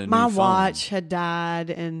needed a my new phone. watch had died,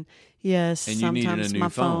 and yes, And you needed a sometimes new my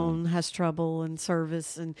phone. phone has trouble and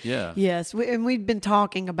service, and Yeah. yes, and we'd been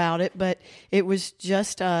talking about it, but it was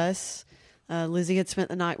just us. Lizzie had spent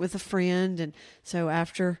the night with a friend, and so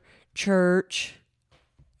after church,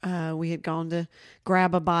 we had gone to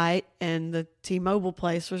grab a bite, and the T-Mobile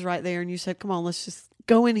place was right there, and you said, "Come on, let's just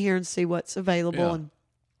go in here and see what's available," Yeah. and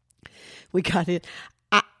we got it.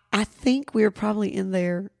 I think we were probably in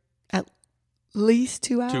there at least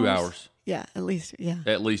 2 hours. 2 hours. Yeah, at least. Yeah.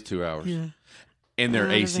 At least 2 hours. Yeah. And their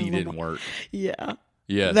Might have AC been a little didn't work. Yeah.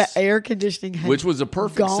 Yes. The air conditioning had Which was a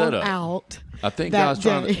perfect gone setup. out. I think that God's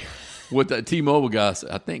trying day. to, with that T-Mobile guy,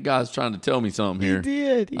 I think God's trying to tell me something here. He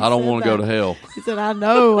did. He I don't said want to go that. to hell. He said, "I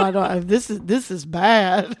know. I don't. This is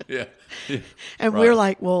bad." Yeah. And Right. we're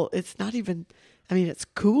like, "Well, it's not even. I mean, it's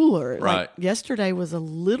cooler. Right. Like yesterday was a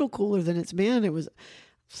little cooler than it's been. It was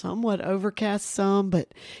somewhat overcast, but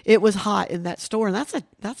it was hot in that store, and that's a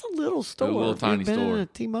little store, little tiny We've been store. in a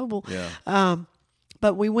T-Mobile. Yeah.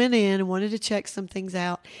 But we went in and wanted to check some things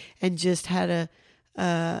out, and just had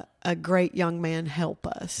a great young man help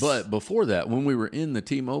us. But before that, when we were in the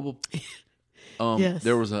T-Mobile, Yes.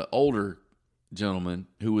 there was an older gentleman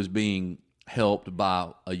who was being helped by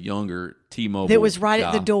a younger T-Mobile that was right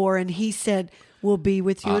at guy. the door, and he said, "We'll be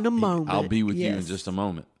with you in a moment. I'll be with you in Yes. just a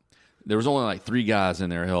moment. There was only like 3 guys in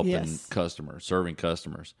there helping Yes. customers, serving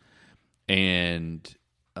customers. And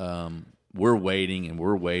we're waiting and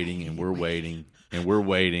we're waiting and we're waiting and we're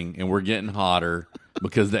waiting and we're getting hotter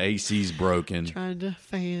because the AC's broken. Trying to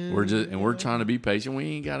fan. We're trying to be patient. We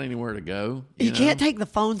ain't got anywhere to go. You know? can't take the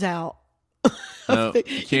phones out. No, you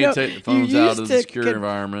You can't know, take the you phones out used of the to secure could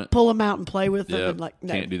environment. Pull them out and play with them. Yeah, And like,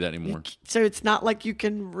 no. can't do that anymore. So it's not like you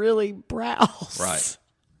can really browse. Right.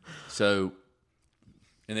 So,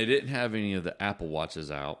 and they didn't have any of the Apple Watches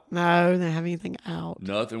out. No, they don't have anything out.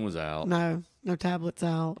 Nothing was out. No tablets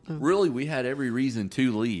out. No. Really, we had every reason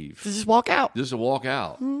to leave, Just walk out. just to walk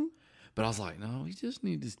out. But I was like, no, we just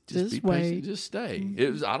need to just be wait. patient, just stay.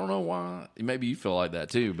 It was, I don't know why. Maybe you feel like that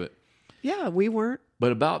too, but Yeah, we weren't.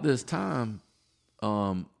 about this time,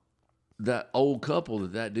 that old couple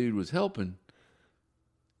that dude was helping,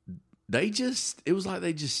 it was like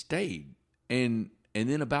they just stayed, and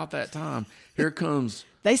then about that time, here comes.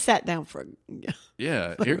 They sat down for.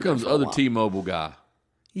 Yeah, here comes for a other while. T-Mobile guy.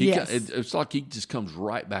 Yes. It's like he just comes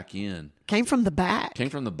right back in. Came from the back. Came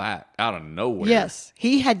from the back, out of nowhere. Yes,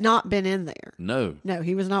 he had not been in there. No. No,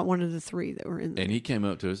 he was not one of the 3 that were in there. And he came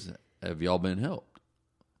up to us, have y'all been helped?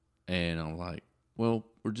 And I'm like, well,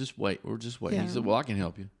 we're just waiting. Yeah. He said, well, I can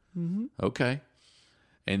help you. Mm-hmm. Okay.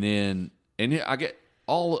 And then, I get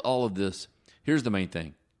all of this. Here's the main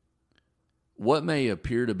thing. What may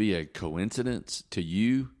appear to be a coincidence to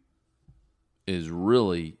you is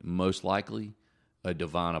really most likely a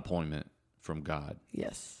divine appointment from God.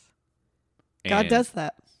 Yes, God does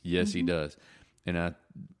that. Yes, He does. And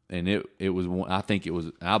it was one, I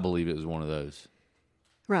believe it was one of those.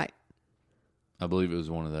 Right. I believe it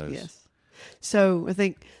was one of those. Yes. So I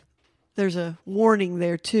think there's a warning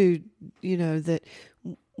there too, that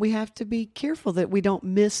we have to be careful that we don't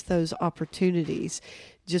miss those opportunities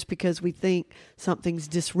just because we think something's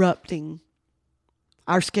disrupting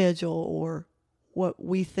our schedule or what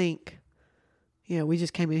we think. You know, we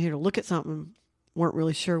just came in here to look at something, weren't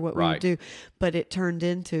really sure what we would do, but it turned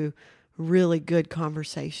into really good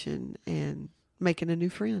conversation and making a new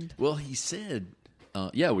friend. Well, he said,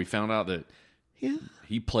 we found out that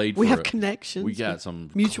he played. We have connections. We got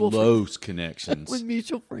some mutual close connections with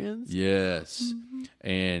mutual friends. Yes,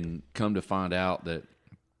 and come to find out that,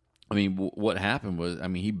 I mean, what happened was, I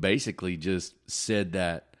mean, he basically just said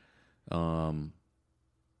that.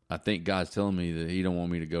 I think God's telling me that He don't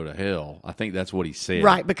want me to go to hell. I think that's what he said.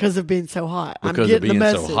 Right, because of being so hot. Because I'm getting of being the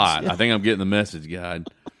message. so hot. I think I'm getting the message, God.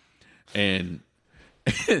 And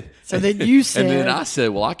so then you said, and then I said,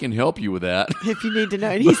 well, I can help you with that if you need to know.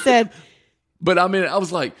 And he said, but I mean, I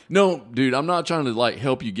was like, no, dude, I'm not trying to like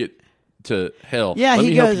help you get to hell. Yeah, Let he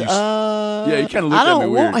me goes, help you. Yeah, he kind of looked at me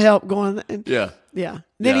weird. I don't want help going. Yeah. Yeah.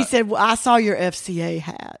 Then he said, well, I saw your FCA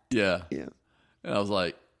hat. Yeah. Yeah. And I was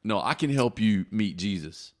like, no, I can help you meet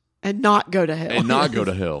Jesus. And not go to hell. And not go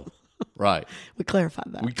to hell. Right. We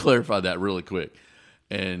clarified that. We clarified that really quick.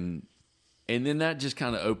 And then that just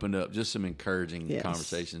kind of opened up just some encouraging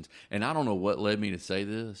conversations. And I don't know what led me to say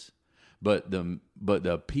this, but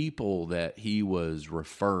the people that he was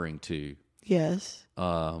referring to, yes,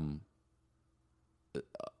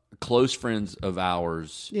 close friends of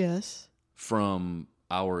ours, yes, from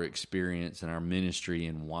our experience and our ministry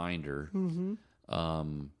in Winder,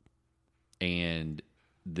 and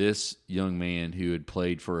this young man who had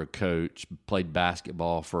played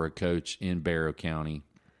basketball for a coach in Barrow County,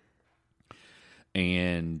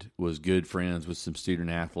 and was good friends with some student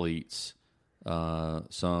athletes.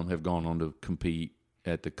 Some have gone on to compete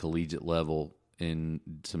at the collegiate level in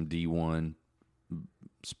some D1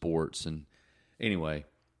 sports. And anyway,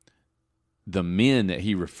 the men that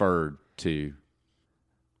he referred to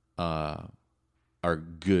are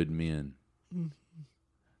good men.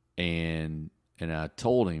 And I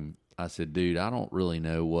told him, I said, dude, I don't really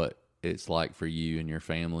know what it's like for you and your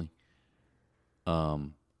family.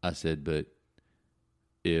 I said, but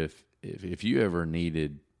if you ever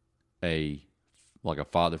needed a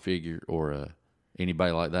father figure or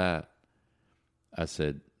anybody like that, I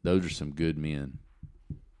said, those are some good men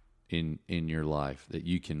in your life that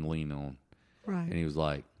you can lean on. Right. And he was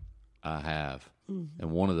like, I have.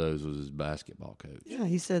 And one of those was his basketball coach. Yeah,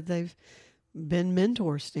 he said they've been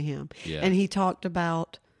mentors to him. Yeah. And he talked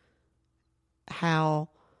about how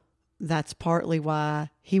that's partly why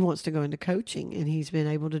he wants to go into coaching, and he's been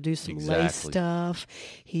able to do some lay stuff.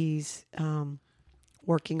 He's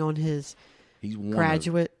working on his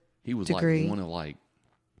graduate degree. Like one of like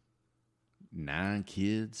 9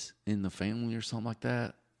 kids in the family or something like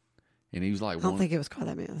that. And he was like, I don't think it was quite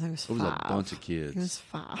that many. I think it was 5. It was a bunch of kids. It was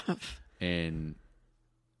 5. And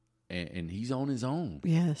he's on his own.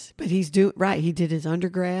 Yes, but he's right. He did his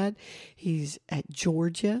undergrad. He's at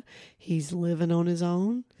Georgia. He's living on his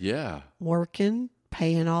own. Yeah, working,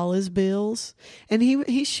 paying all his bills, and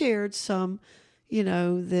he shared some,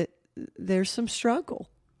 that there's some struggle,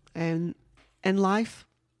 and life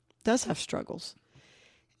does have struggles,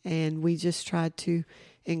 and we just tried to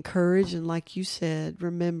encourage and, like you said,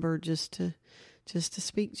 remember just to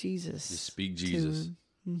speak Jesus. Just speak Jesus.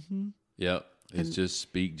 Yep. It's just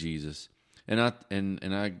speak Jesus. And at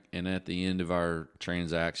the end of our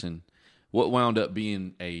transaction, what wound up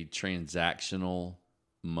being a transactional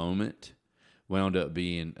moment wound up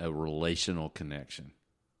being a relational connection.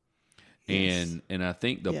 Yes. And I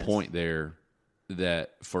think the point there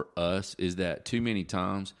that for us is that too many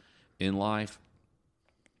times in life,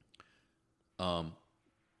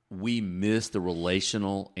 we miss the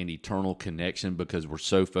relational and eternal connection because we're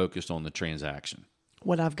so focused on the transaction.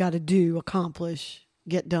 What I've got to do, accomplish,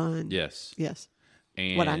 get done. Yes.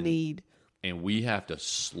 And what I need. And we have to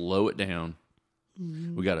slow it down.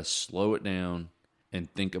 We got to slow it down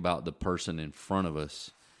and think about the person in front of us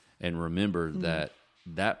and remember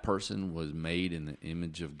that person was made in the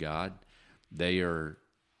image of God. They are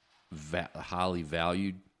highly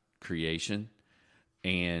valued creation,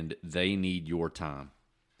 and they need your time.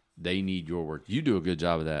 They need your work. You do a good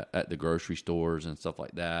job of that at the grocery stores and stuff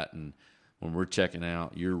like that, and when we're checking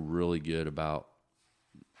out, you're really good about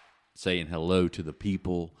saying hello to the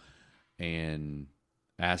people and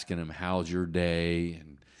asking them, how's your day?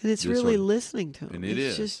 And it's really listening to them. And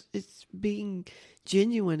it's being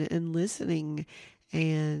genuine and listening.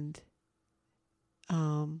 And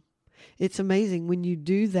it's amazing when you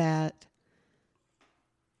do that.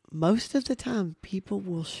 Most of the time, people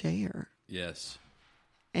will share. Yes.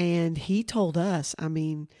 And he told us,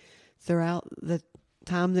 throughout the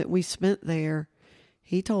time that we spent there,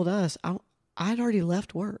 he told us I'd already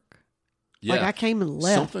left work. Yeah. Like I came and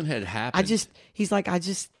left. Something had happened. he's like, I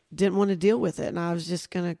just didn't want to deal with it, and I was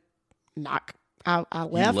just going to knock. I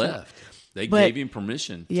left. You left. They But- gave him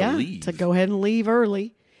permission to leave. to go ahead and leave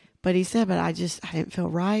early. But he said, but I didn't feel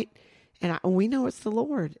right. And we know it's the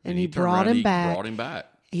Lord. And he turned brought around, him back. Brought him back.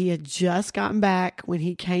 He had just gotten back when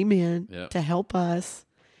he came in Yep. to help us.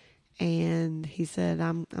 And he said,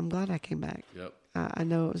 I'm glad I came back. Yep. I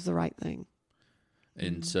know it was the right thing.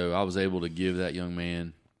 And so I was able to give that young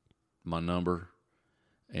man my number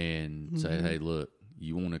and say, hey, look,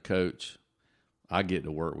 you want to coach? I get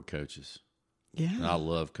to work with coaches. And I Yeah.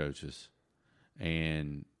 love coaches.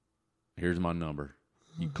 And here's my number.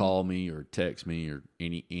 You call me or text me or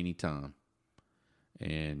any time.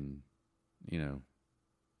 And,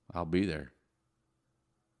 I'll be there.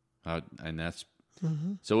 And that's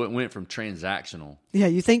so it went from transactional. Yeah,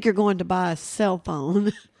 you think you're going to buy a cell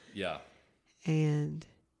phone. Yeah. And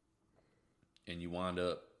And you wind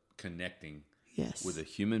up connecting yes. with a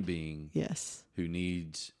human being Yes. who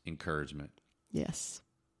needs encouragement. Yes.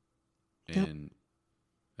 Yep.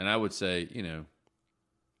 And I would say,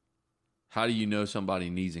 how do you know somebody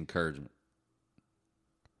needs encouragement?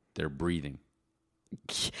 They're breathing.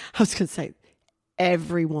 I was going to say,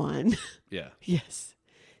 everyone, Yeah. yes,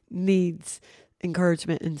 needs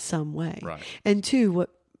encouragement in some way. Right. And two, what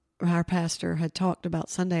our pastor had talked about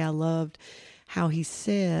Sunday, I loved how he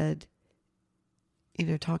said,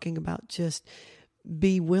 talking about just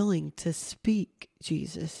be willing to speak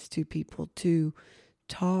Jesus to people, to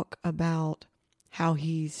talk about how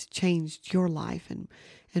he's changed your life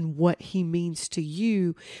and what he means to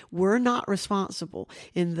you. We're not responsible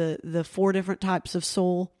in the 4 different types of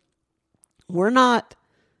soul. We're not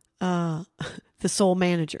the soul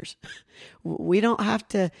managers. We don't have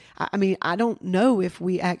to, I don't know if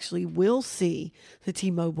we actually will see the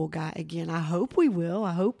T-Mobile guy again. I hope we will.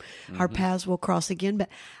 I hope our paths will cross again, but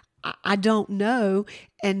I don't know.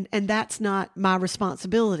 And that's not my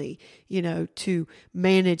responsibility, to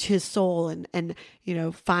manage his soul and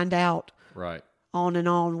find out Right. on and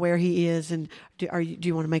on where he is. And do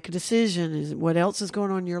you want to make a decision? What else is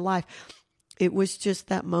going on in your life? It was just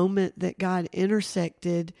that moment that God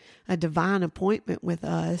intersected a divine appointment with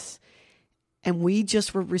us, and we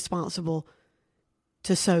just were responsible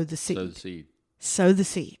to sow the seed. Sow the seed. Sow the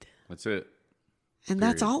seed. That's it. And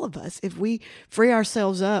that's Period. all of us. If we free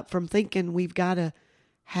ourselves up from thinking we've got to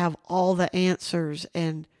have all the answers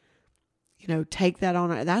and, take that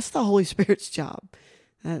on, that's the Holy Spirit's job.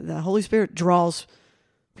 The Holy Spirit draws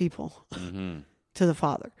people to the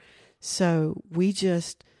Father. So we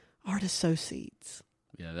just are to sow seeds.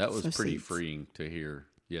 Yeah, that was Sow pretty seeds. freeing to hear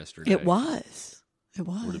yesterday. It was. It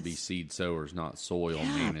was. We're to be seed sowers, not soil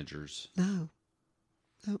managers. No.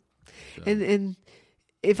 So, And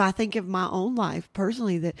if I think of my own life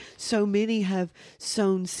personally, that so many have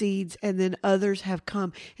sown seeds and then others have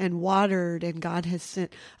come and watered, and God has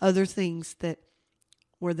sent other things that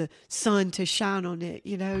were the sun to shine on it,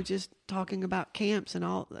 just talking about camps and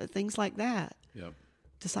all things like that. Yep.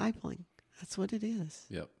 Discipling. That's what it is.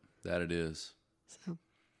 Yep. That it is. So,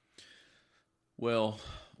 Well,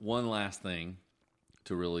 one last thing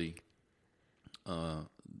to really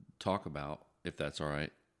talk about, if that's all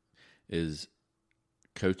right, is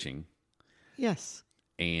coaching. yes.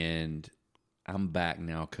 And I'm back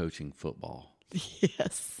now coaching football.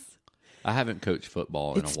 Yes. I haven't coached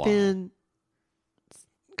football in It's a while. been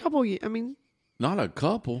a couple years. Not a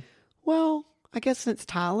couple. Well, I guess since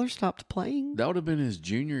Tyler stopped playing. That would have been his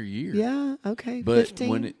junior year. Yeah. Okay. But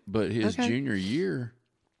 15. his Okay. junior year,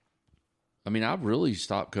 I really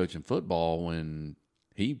stopped coaching football when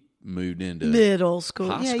he moved into middle school.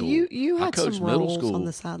 high Yeah, school. you I had coached some middle roles school. on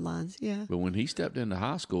the sidelines. Yeah, But when he stepped into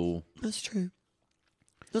high school, that's true.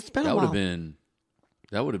 It's been that a would while.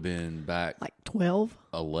 have been back Like 12.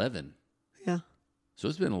 11. Yeah. So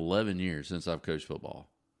it's been 11 years since I've coached football.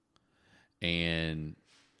 And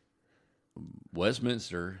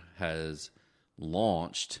Westminster has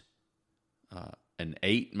launched an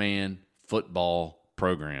 8-man football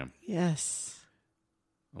program. Yes.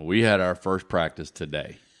 We had our first practice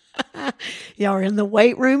today. Y'all were in the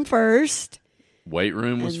weight room first. Weight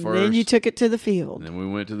room was And first. then you took it to the field. And then we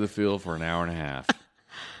went to the field for an hour and a half.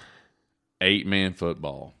 8-man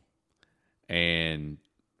football. And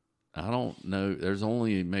I don't know. There's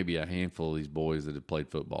only maybe a handful of these boys that have played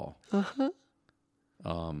football.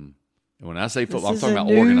 And when I say football, I'm is talking a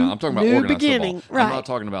about new- organized. I'm talking about new organized beginning. football. I'm Right. not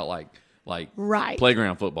talking about like Right.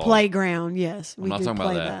 playground football. Playground, yes. We not did talking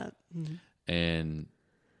about play that. that. And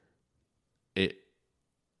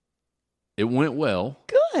it went well.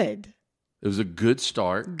 Good. It was a good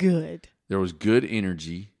start. Good. There was good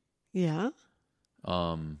energy. Yeah. We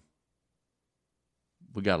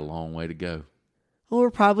got a long way to go. Well, we're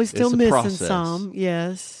probably still It's a missing process. some.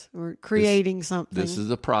 Yes. We're creating something. This is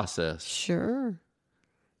a process. Sure.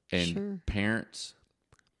 And Sure. parents,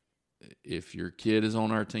 if your kid is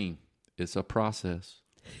on our team, it's a process.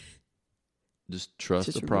 Just trust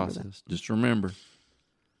Just the remember process. Just remember,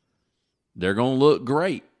 they're going to look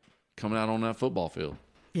great coming out on that football field.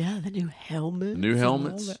 Yeah, the new helmets. New and all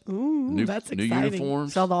helmets, that. Ooh, that's new exciting.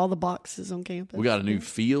 uniforms. Saw all the boxes on campus. We got a new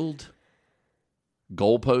field.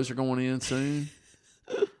 Goalposts are going in soon.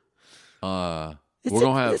 We're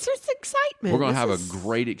gonna have This is excitement. we're gonna This have is- a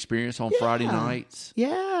great experience on Friday Yeah. nights. Yeah,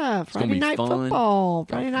 gonna Friday be night fun. football,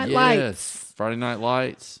 Friday night Yes, lights. Friday Night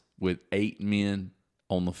Lights with 8 men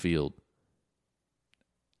on the field.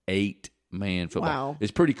 8-man football. Wow.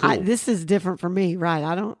 It's pretty cool. This is different for me, right?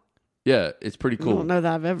 I don't It's pretty I cool. don't know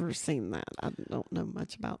that I've ever seen that. I don't know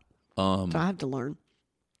much about. So I have to learn.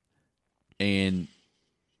 And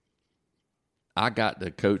I got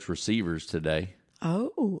to coach receivers today.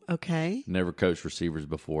 Oh, okay. Never coached receivers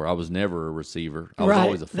before. I was never a receiver. I was right.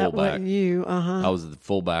 always a That fullback. wasn't you. I was a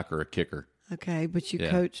fullback or a kicker. Okay, but you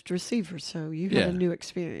Yeah. coached receivers, so you had Yeah. a new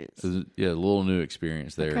experience. It was, a little new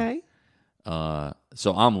experience there. Okay,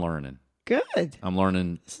 So I'm learning. good. I'm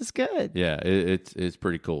learning. This is good. Yeah, it's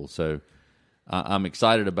pretty cool. So I'm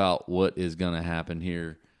excited about what is going to happen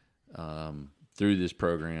here through this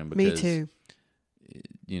program. Me Because, too.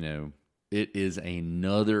 You know, it is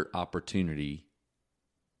another opportunity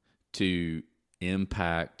to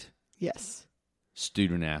impact Yes.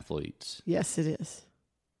 student athletes. Yes, it is.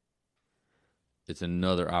 It's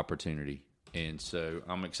another opportunity, and so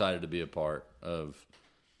I'm excited to be a part of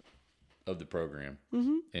the program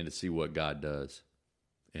and to see what God does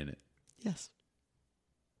in it. Yes.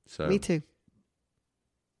 So Me too.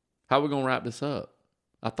 how are we gonna wrap this up?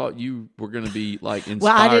 I thought you were gonna be like Well,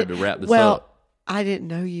 inspired to wrap this well, up. I didn't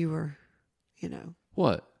know you were,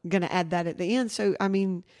 What? going to add that at the end. So, I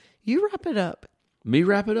mean, you wrap it up. Me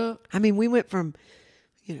wrap it up? I mean, we went from,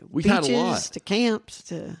 We've had a beaches lot. to camps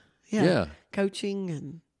to Yeah. coaching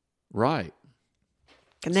and Right.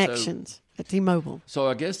 connections at T-Mobile. So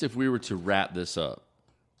I guess if we were to wrap this up,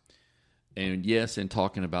 and yes, in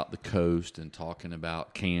talking about the coast and talking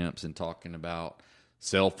about camps and talking about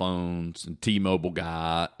cell phones and T-Mobile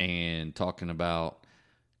guy and talking about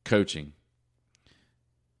coaching,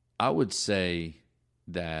 I would say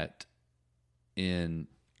that in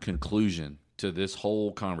conclusion to this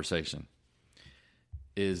whole conversation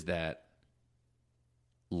is that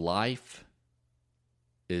life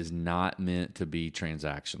is not meant to be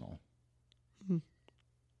transactional.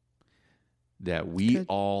 That we Good.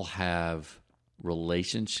 all have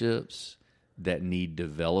relationships that need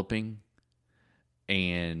developing,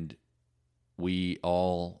 and we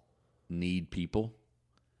all need people.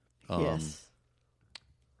 Yes.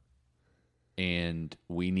 And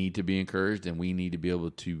we need to be encouraged, and we need to be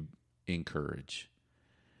able to encourage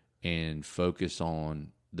and focus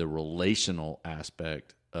on the relational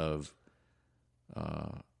aspect of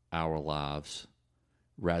our lives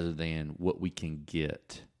rather than what we can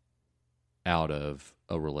get out of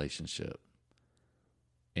a relationship.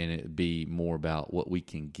 And it be more about what we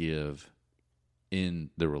can give in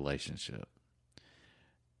the relationship.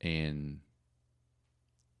 And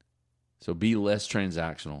so be less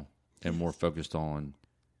transactional and more focused on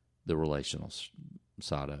the relational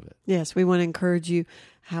side of it. Yes, we want to encourage you.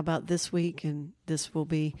 How about this week? And this will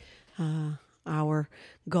be our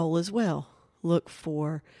goal as well. Look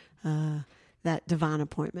for that divine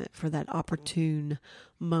appointment, for that opportune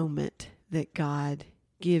moment that God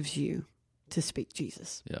gives you to speak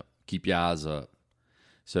Jesus. Yep. Keep your eyes up.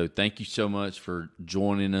 So thank you so much for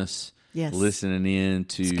joining us, Yes. listening in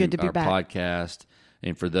to It's good to be our back. podcast.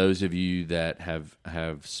 And for those of you that have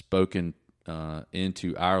spoken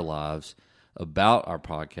into our lives about our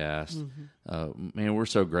podcast, man, we're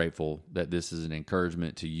so grateful that this is an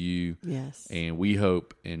encouragement to you. Yes. And we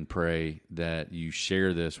hope and pray that you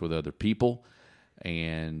share this with other people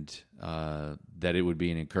and that it would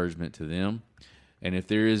be an encouragement to them. And if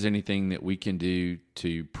there is anything that we can do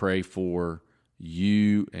to pray for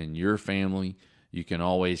you and your family, you can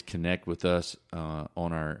always connect with us on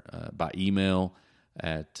our by email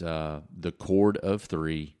at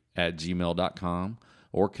thechordof3@gmail.com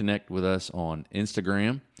or connect with us on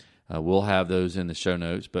Instagram. We'll have those in the show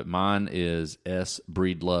notes, but mine is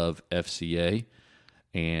sbreedlovefca,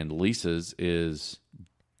 and Lisa's is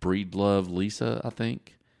Breedlove Lisa, I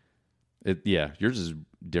think. Yours is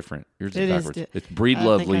different. Yours is It is backwards. It's I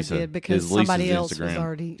Breedlove think Lisa. I did because is Lisa's somebody else Instagram. was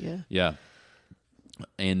already, Yeah.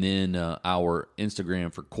 And then our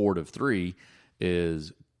Instagram for Chord of 3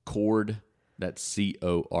 is Chord, that's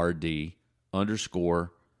CORD _OF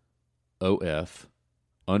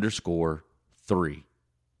 _3. 3,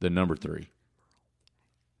 the number 3.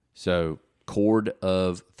 So Cord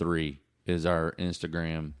of 3 is our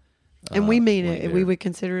Instagram. And we mean link it. there. We would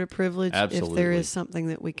consider it a privilege if there Absolutely. is something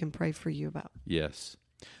that we can pray for you about. Yes.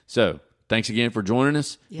 So thanks again for joining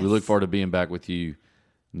us. Yes. We look forward to being back with you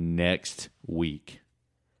next week.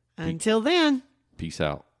 Until then. Peace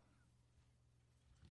out.